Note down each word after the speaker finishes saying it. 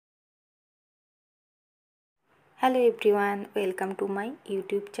Hello everyone, welcome to my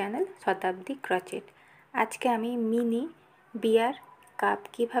YouTube channel शताब्दी crochet. आज के आमी मिनी बियार काप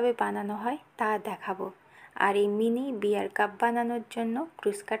किभाबे बानानो हय ता देखाबो। और ये मिनी बियार काप बानानोर जन्य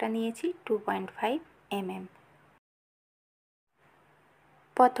क्रूज काटा नियेछि 2.5 mm।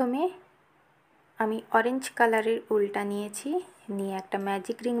 प्रथमे आमी ऑरेंज कलरेर उल्टा नियेछि, निये एकटा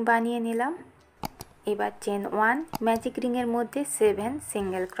मैजिक रिंग बानिये निलाम। एबार चेन 1 मैजिक रिंगेर मध्य 7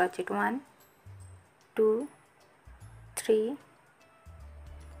 सिंगल क्रोचेट 1 2 3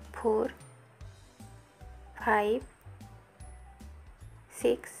 4 5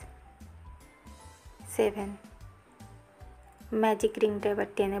 6 7 मैजिक रिंगटा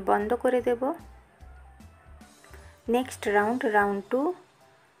एबार टेने बंद करे देब। नेक्स्ट राउंड 2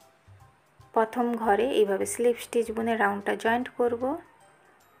 प्रथम घरे एइभाবে स्लिप स्टिच बुने राउंडटा जয়েন্ট करब।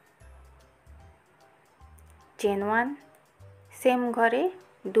 चेन 1 सेम घरे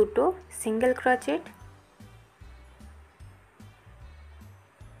दुटो सिंगल क्रोचेट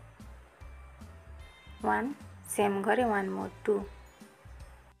 1 सेम घरे 1 मोर 2।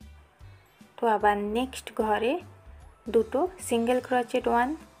 तो आबार नेक्स्ट घरे दुटो सिंगल क्रोचेट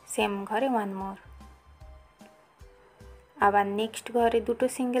 1 सेम घरे 1 मोर। आबार नेक्स्ट घरे दुटो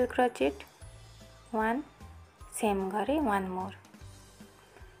सिंगल क्रोचेट 1 सेम घरे 1 मोर।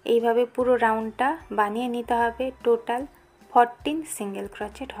 এইভাবে পুরো রাউন্ডটা বানিয়ে নিতে হবে। টোটাল 14 সিঙ্গেল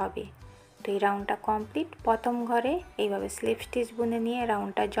ক্রোচেট হবে। তো এই রাউন্ডটা কমপ্লিট। প্রথম ঘরে এইভাবে স্লিপ স্টিচ বুনে নিয়ে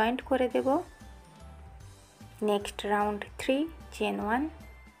রাউন্ডটা জয়েন্ট করে দেব। नेक्स्ट राउंड 3 चेन 1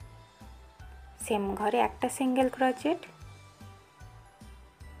 सेम घरे एक सिंगल क्रोचेट।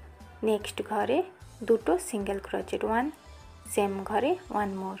 नेक्स्ट घरे दुटो सिंगल क्रोचेट 1 सेम घरे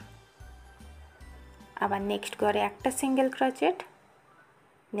 1 मोर। आबार नेक्स्ट घरे एक सिंगल क्रोचेट।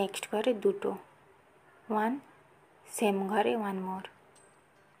 नेक्स्ट घरे दुटो 1 सेम घरे 1 मोर।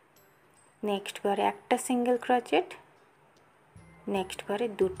 नेक्स्ट घरे एक सिंगल क्रोचेट। नेक्स्ट घरे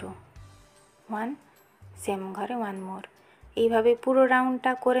दुटो 1 सेम घरे 1 मोर। এইভাবে পুরো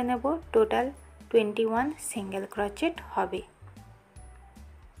রাউন্ডটা করে নেব। টোটাল 21 সিঙ্গেল ক্রোচেট হবে।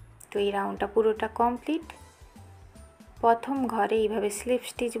 তো এই রাউন্ডটা পুরোটা কমপ্লিট। প্রথম ঘরে এইভাবে স্লিপ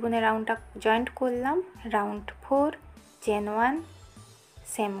স্টিচ বুনে রাউন্ডটা জয়েন্ট করলাম। রাউন্ড 4 চেন 1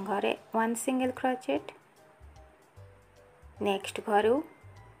 সেম ঘরে 1 সিঙ্গেল ক্রোচেট। নেক্সট ঘরেও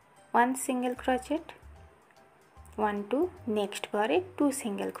 1 সিঙ্গেল ক্রোচেট 1 2। নেক্সট ঘরে 2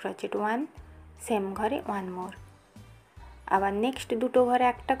 সিঙ্গেল ক্রোচেট 1 सेम घरे 1 मोर। आबार नेक्स्ट दुटो घरे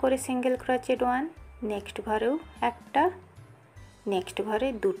एक करे सिंगल क्रोचेट 1 नेक्स्ट घरेও একটা। नेक्स्ट घरे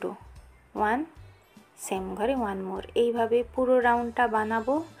दुटो 1 सेम घरे 1 मोर। এইভাবে পুরো রাউন্ডটা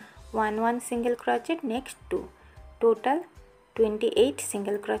বানাবো। 1 1 single crochet next 2 total 28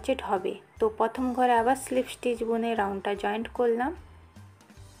 single crochet হবে। তো প্রথম ঘরে আবার স্লিপ স্টিচ বুনে রাউন্ডটা জয়েন্ট করলাম।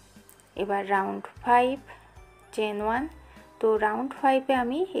 এবার রাউন্ড 5 চেন 1। तो राउंड 5 ए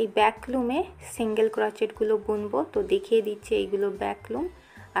आमी এই ব্যাকলুমে সিঙ্গেল ক্রোচেটগুলো বুনবো। তো দেখিয়ে দিচ্ছি এইগুলো ব্যাকলুম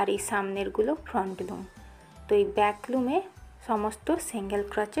আর এই সামনেরগুলো ফ্রন্ট লুম। তো এই ব্যাকলুমে সমস্ত সিঙ্গেল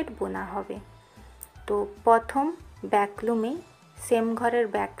ক্রোচেট বোনা হবে। তো প্রথম ব্যাকলুমে সেম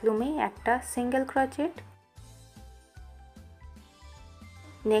ঘরের ব্যাকলুমে একটা সিঙ্গেল ক্রোচেট।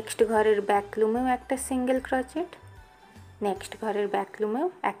 নেক্সট ঘরের ব্যাকলুমেও একটা সিঙ্গেল ক্রোচেট। নেক্সট ঘরের ব্যাকলুমেও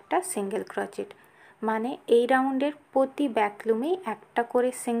একটা সিঙ্গেল ক্রোচেট। মানে এই রাউন্ডের প্রতি ব্যাকলুমেই একটা করে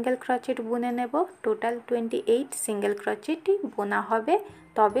সিঙ্গেল ক্রোচেট বুনে নেব। টোটাল 28 সিঙ্গেল ক্রোচেটই বোনা হবে।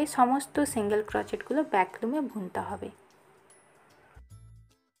 তবে সমস্ত সিঙ্গেল ক্রোচেটগুলো ব্যাকলুমে বুনতে হবে।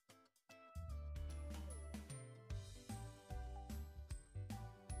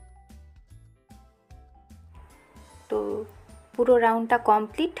 তো পুরো রাউন্ডটা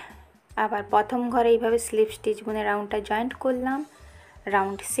কমপ্লিট। আবার প্রথম ঘরে এইভাবে স্লিপ স্টিচ বুনে রাউন্ডটা জয়েন্ট করলাম।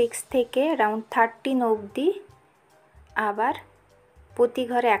 রাউন্ড 6 থেকে রাউন্ড 13 অবধি আবার প্রতি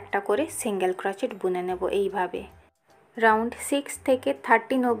ঘরে একটা করে সিঙ্গেল ক্রোচেট বুনে নেব। এইভাবে রাউন্ড 6 থেকে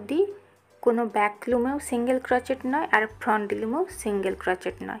 13 অবধি কোনো ব্যাকলুমেও সিঙ্গেল ক্রোচেট নয় আর ফ্রন্ট লুমেও সিঙ্গেল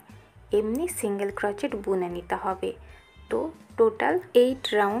ক্রোচেট নয়, এমনি সিঙ্গেল ক্রোচেট বুনে নিতে হবে। তো টোটাল 8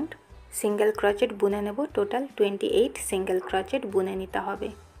 রাউন্ড সিঙ্গেল ক্রোচেট বুনে নেব। টোটাল 28 সিঙ্গেল ক্রোচেট বুনে নিতে হবে।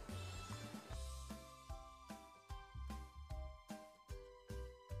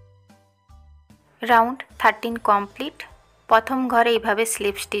 Round 13 complete. প্রথম ঘরে এইভাবে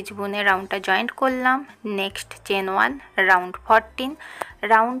স্লিপ স্টিচ বুনে রাউন্ডটা জয়েন্ট করলাম। Next chain 1 round 14।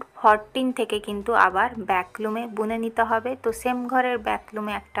 রাউন্ড 14 থেকে কিন্তু আবার ব্যাকলুমে বুনে নিতে হবে। তো সেম ঘরের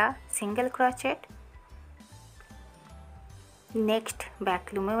ব্যাকলুমে একটা সিঙ্গেল ক্রোচেট। নেক্সট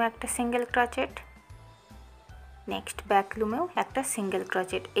ব্যাকলুমেও একটা সিঙ্গেল ক্রোচেট। নেক্সট ব্যাকলুমেও একটা সিঙ্গেল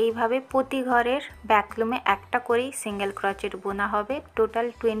ক্রোচেট। এইভাবে প্রতি ঘরের ব্যাকলুমে একটা করেই সিঙ্গেল ক্রোচেট বোনা হবে। টোটাল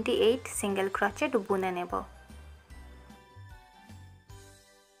 28 সিঙ্গেল ক্রোচেট বুনে নেব।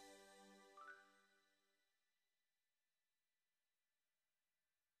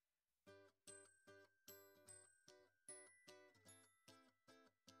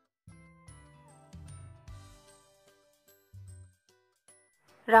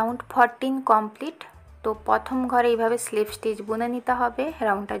 Round 14 complete. তো প্রথম ঘরে এইভাবে স্লিপ স্টিচ বুনে নিতে হবে।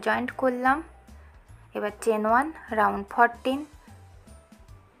 রাউন্ডটা জয়েন্ট করলাম। এবার চেন 1 রাউন্ড 14।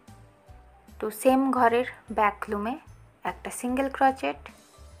 তো সেম ঘরের ব্যাক লুমে একটা সিঙ্গেল ক্রোচেট,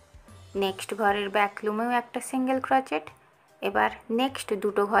 নেক্সট ঘরের ব্যাক লুমেও একটা সিঙ্গেল ক্রোচেট। এবার নেক্সট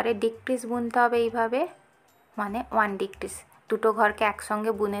দুটো ঘরে ডিক্রিজ বুনতে হবে এইভাবে, মানে 1 ডিক্রিজ। দুটো ঘরকে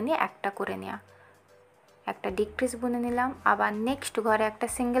একসঙ্গে বুনে নিয়ে একটা করে নেওয়া। একটা ডিক্রিজ বুনে নিলাম, আবার নেক্সট ঘরে একটা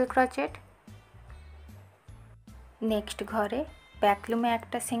সিঙ্গেল ক্রোচেট, নেক্সট ঘরে ব্যাক লুমে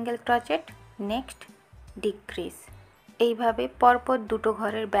একটা সিঙ্গেল ক্রোচেট, নেক্সট ডিক্রিজ। এইভাবে পরপর দুটো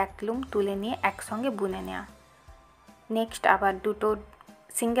ঘরের ব্যাক লুম তুলে নিয়ে একসঙ্গে বুনে নেওয়া। নেক্সট আবার দুটো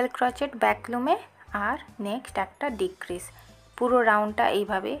সিঙ্গেল ক্রোচেট ব্যাক লুমে, আর নেক্সট একটা ডিক্রিজ। পুরো রাউন্ডটা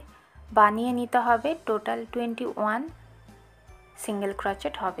এইভাবে বানিয়ে নিতে হবে। টোটাল 21 সিঙ্গেল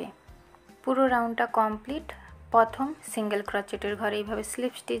ক্রোচেট হবে। পুরো রাউন্ডটা কমপ্লিট। প্রথম সিঙ্গেল ক্রোচেটের ঘরে এইভাবে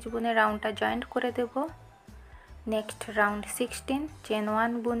স্লিপ স্টিচ বুনে রাউন্ডটা জয়েন্ট করে দেব। নেক্সট রাউন্ড 16 চেন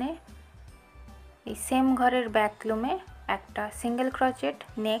 1 বুনে এই সেম ঘরের ব্যাক লুমে একটা সিঙ্গেল ক্রোচেট,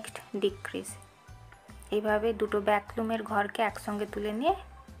 নেক্সট ডিক্রিজ। এইভাবে দুটো ব্যাক লুমের ঘরকে একসঙ্গে তুলে নিয়ে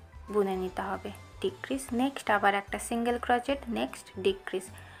বুনে নিতে হবে। ডিক্রিজ, নেক্সট আবার একটা সিঙ্গেল ক্রোচেট, নেক্সট ডিক্রিজ।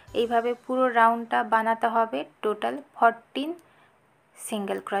 এইভাবে পুরো রাউন্ডটা বানাতে হবে। টোটাল 14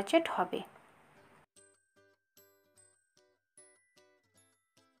 সিঙ্গেল ক্রোচেট হবে।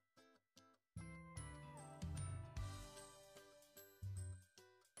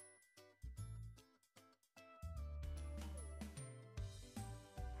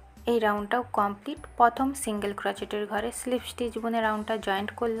 এই রাউন্ডটাও কমপ্লিট। প্রথম সিঙ্গেল ক্রোচেটের ঘরে স্লিপ স্টিচ বুনে রাউন্ডটা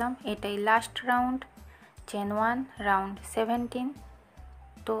জয়েন্ট করলাম। এটাই লাস্ট রাউন্ড। Chain 1 round 17।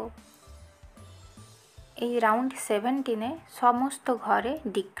 তো এই রাউন্ড 17-এ সমস্ত ঘরে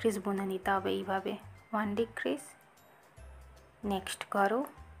ডিক্রিজ বুনে নিতে হবে এইভাবে। 1 ডিক্রিজ, নেক্সট ঘরেও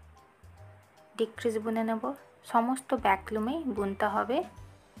ডিক্রিজ বুনে নেব। সমস্ত ব্যাক লুমেই বুনতে হবে।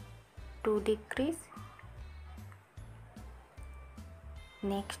 2 ডিক্রিজ,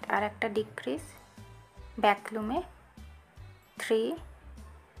 নেক্সট আর একটা decrease back লুমে, 3,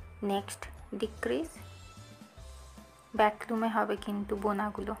 next decrease. Back লুমে হবে কিন্তু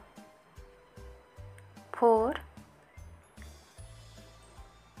বোনাগুলো। 4,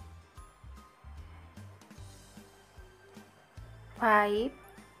 5,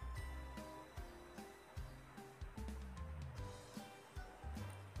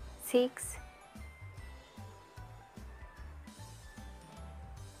 6,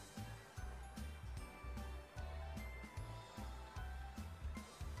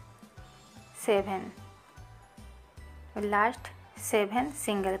 7। লাস্ট 7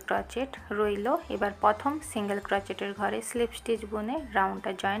 সিঙ্গেল ক্রোচেট রইল। এবার প্রথম সিঙ্গেল ক্রোচেটের ঘরে স্লিপ স্টিচ বুনে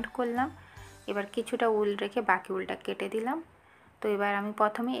রাউন্ডটা জয়েন্ট করলাম। এবার কিছুটা উল রেখে বাকি উলটা কেটে দিলাম। তো এবার আমি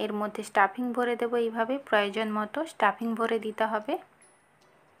প্রথমে এর মধ্যে স্টাফিং ভরে দেব। এইভাবে প্রয়োজন মতো স্টাফিং ভরে দিতে হবে।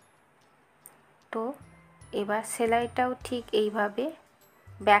 তো এবার সেলাইটাও ঠিক এইভাবে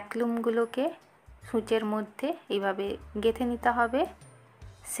ব্যাক লুমগুলোকে সূচের মধ্যে এইভাবে গেঁথে নিতে হবে।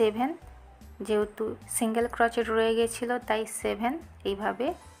 7, যেহেতু সিঙ্গেল ক্রোচেট রয়ে গেছিলো তাই 7 এইভাবে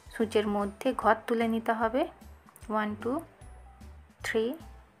সূচের মধ্যে ঘর তুলে নিতে হবে। 1 2 3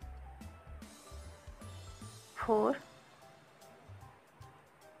 4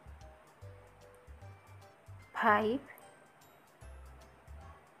 5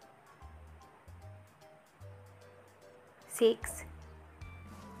 6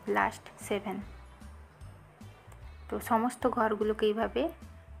 লাস্ট 7। তো সমস্ত ঘরগুলোকে এইভাবে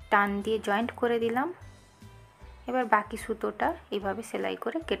টান দিয়ে জয়েন্ট করে দিলাম। এবার বাকি সুতোটা এইভাবে সেলাই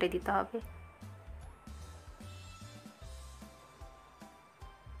করে কেটে দিতে হবে।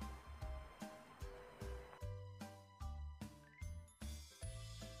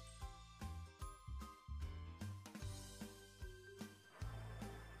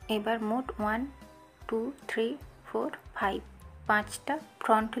 এবার মোট 1 2 3 4 5 5টা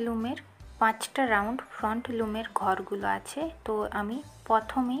ফ্রন্ট লুমের 5টা রাউন্ড ফ্রন্ট লুমের ঘরগুলো আছে। তো আমি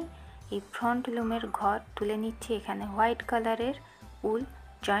প্রথমেই এই ফ্রন্ট লুমের ঘর তুলে নিচ্ছি। এখানে হোয়াইট কালারের উল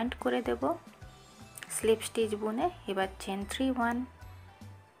জয়েন্ট করে দেব স্লিপ স্টিচ বুনে। এবার চেন 3 1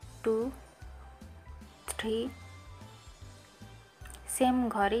 2 3 সেম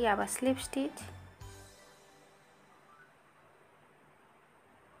ঘরেই আবার স্লিপ স্টিচ।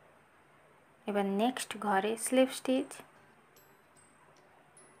 এবার নেক্সট ঘরে স্লিপ স্টিচ,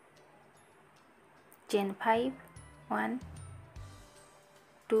 চেন 5 1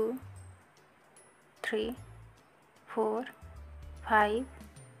 2 3 4 5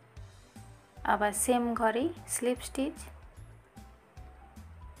 আবার সেম ঘরেই স্লিপ স্টিচ।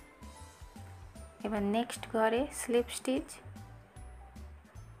 এবার নেক্সট ঘরে স্লিপ স্টিচ,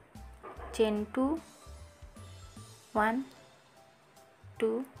 চেন 2 1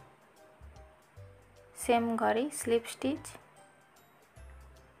 2 সেম ঘরেই স্লিপ স্টিচ,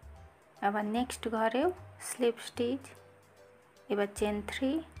 আবার নেক্সট ঘরেও স্লিপ স্টিচ, এবার চেন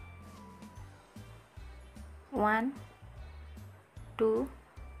 3 1 2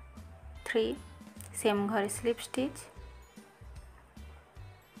 3 সেম ঘরে স্লিপ স্টিচ,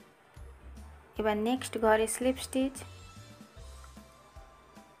 এবার নেক্সট ঘরে স্লিপ স্টিচ,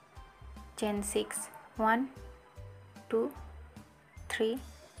 চেন 6 1 2 3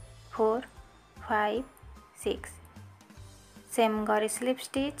 4 5 6 সেম ঘরে স্লিপ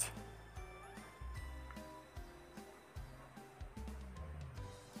স্টিচ,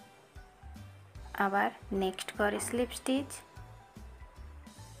 আবার নেক্সট ঘরে স্লিপ স্টিচ।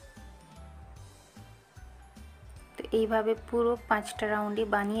 তো এইভাবে পুরো 5টা রাউন্ডই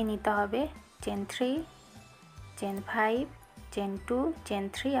বানিয়ে নিতে হবে। চেন 3 চেন 5 চেন 2 চেন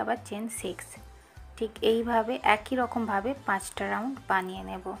 3 আবার চেন 6, ঠিক এইভাবে একই রকম ভাবে 5টা রাউন্ড বানিয়ে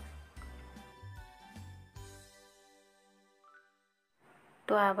নেব।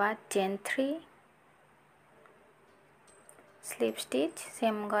 তো আবার চেন 3 স্লিপ স্টিচ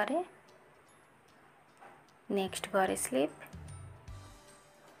সেম ঘরে, নেক্সট ঘরে স্লিপ,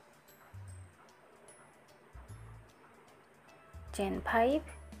 চেন 5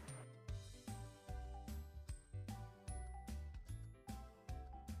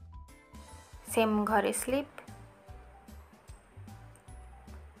 সেম ঘরে স্লিপ,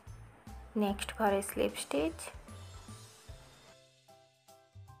 নেক্সট ঘরে স্লিপ স্টিচ,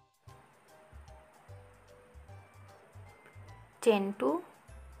 চেন 2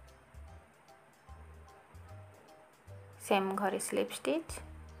 সেম ঘরে স্লিপ স্টিচ,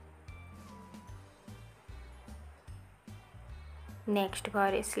 নেক্সট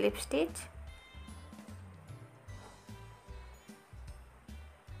ঘরে slip stitch,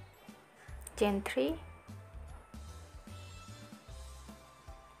 chain 3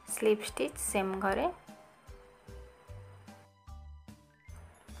 slip stitch same ঘরে,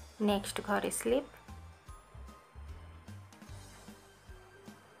 নেক্সট ঘরে স্লিপ,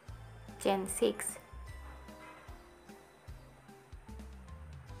 চেন 6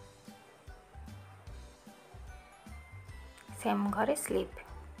 সেম ঘরে স্লিপ।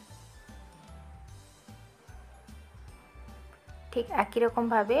 ঠিক একই রকম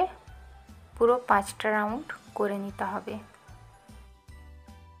ভাবে পুরো 5টা রাউন্ড করে নিতে হবে।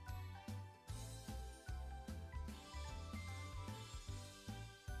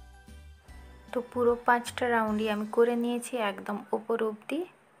 তো পুরো 5টা রাউন্ডই আমি করে নিয়েছি একদম উপর অবধি।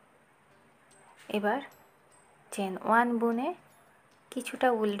 এবার চেন 1 বুনে কিছুটা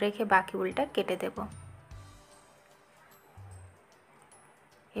উল রেখে বাকি উলটা কেটে দেব।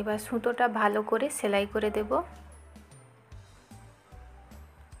 এবার সুতোটা ভালো করে সেলাই করে দেব।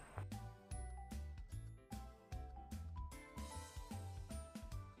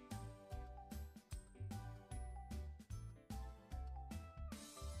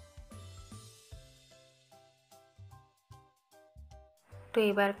 তো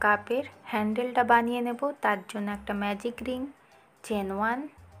এবার কাপের হ্যান্ডেলটা বানিয়ে নেব। তার জন্য একটা ম্যাজিক রিং, চেন 1,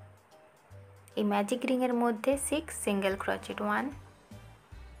 এই ম্যাজিক রিংয়ের মধ্যে 6 সিঙ্গেল ক্রোচেট, 1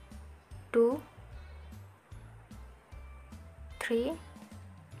 2 3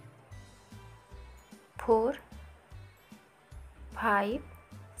 4 5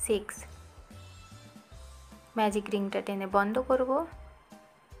 6 ম্যাজিক রিংটা টেনে বন্ধ করব।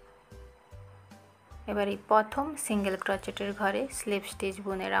 এবার এই প্রথম সিঙ্গেল ক্রোচেটের ঘরে স্লিপ স্টিচ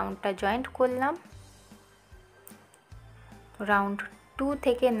বুনে রাউন্ডটা জয়েন্ট করলাম। রাউন্ড 2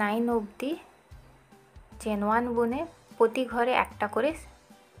 থেকে 9 অবধি চেন 1 বুনে প্রতি ঘরে একটা করে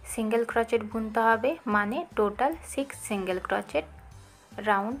সিঙ্গেল ক্রোচেট বুনতে হবে, মানে টোটাল 6 সিঙ্গেল ক্রোচেট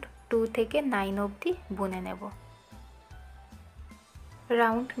রাউন্ড 2 থেকে 9 অবধি বুনে নেব।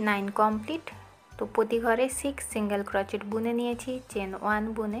 Round 9 complete. তো প্রতি ঘরে 6 সিঙ্গেল ক্রোচেট বুনে নিয়েছি। চেন 1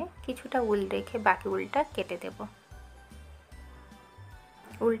 বুনে কিছুটা উল রেখে বাকি উলটা কেটে দেব।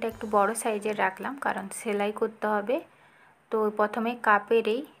 উলটা একটু বড় সাইজের রাখলাম কারণ সেলাই করতে হবে। তো প্রথমে কাপের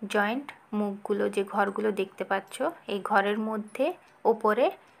এই জয়েন্ট মুখগুলো, যে ঘরগুলো দেখতে পাচ্ছ, এই ঘরের মধ্যে ওপরে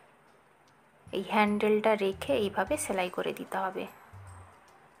এই হ্যান্ডেলটা রেখে এইভাবে সেলাই করে দিতে হবে।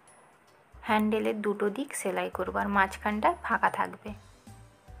 হ্যান্ডেলের দুটো দিক সেলাই করব আর মাঝখানটা ফাঁকা থাকবে।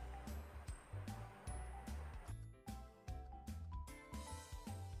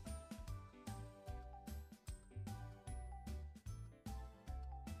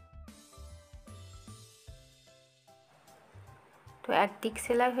 তো একদিক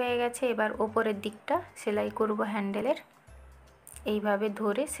সেলাই হয়ে গেছে, এবার ওপরের দিকটা সেলাই করব হ্যান্ডেলের। এইভাবে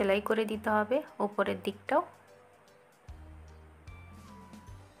ধরে সেলাই করে দিতে হবে ওপরের দিকটাও।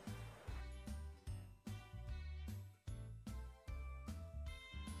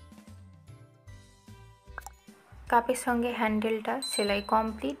 কাপের সঙ্গে হ্যান্ডেলটা সেলাই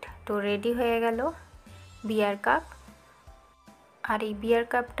কমপ্লিট। তো রেডি হয়ে গেল বিয়ার কাপ। আর এই বিয়ার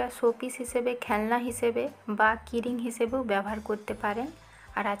কাপটা শোপিস হিসেবে, খেলনা হিসেবে বা কিরিং হিসেবেও ব্যবহার করতে পারেন।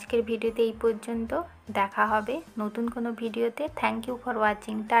 আর আজকের ভিডিওতে এই পর্যন্ত। দেখা হবে নতুন কোনো ভিডিওতে। Thank you for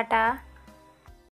watching. Tata.